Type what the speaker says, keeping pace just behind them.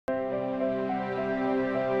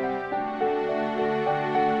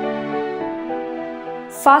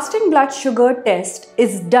Fasting blood sugar test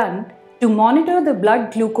is done to monitor the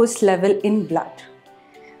blood glucose level in blood.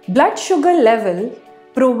 Blood sugar level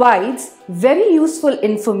provides very useful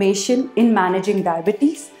information in managing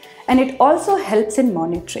diabetes, and it also helps in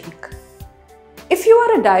monitoring. If you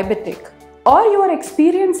are a diabetic or you are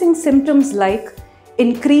experiencing symptoms like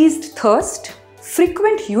increased thirst,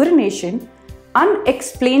 frequent urination,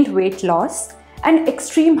 unexplained weight loss, and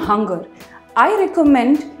extreme hunger, I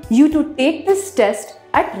recommend you to take this test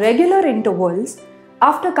at regular intervals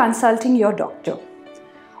after consulting your doctor.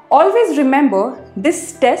 Always remember,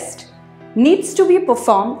 this test needs to be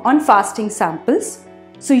performed on fasting samples,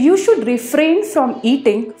 so you should refrain from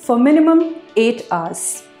eating for minimum 8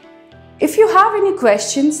 hours. If you have any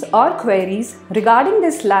questions or queries regarding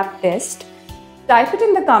this lab test, type it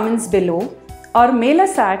in the comments below or mail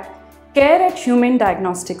us at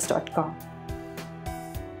care@humaindiagnostics.com.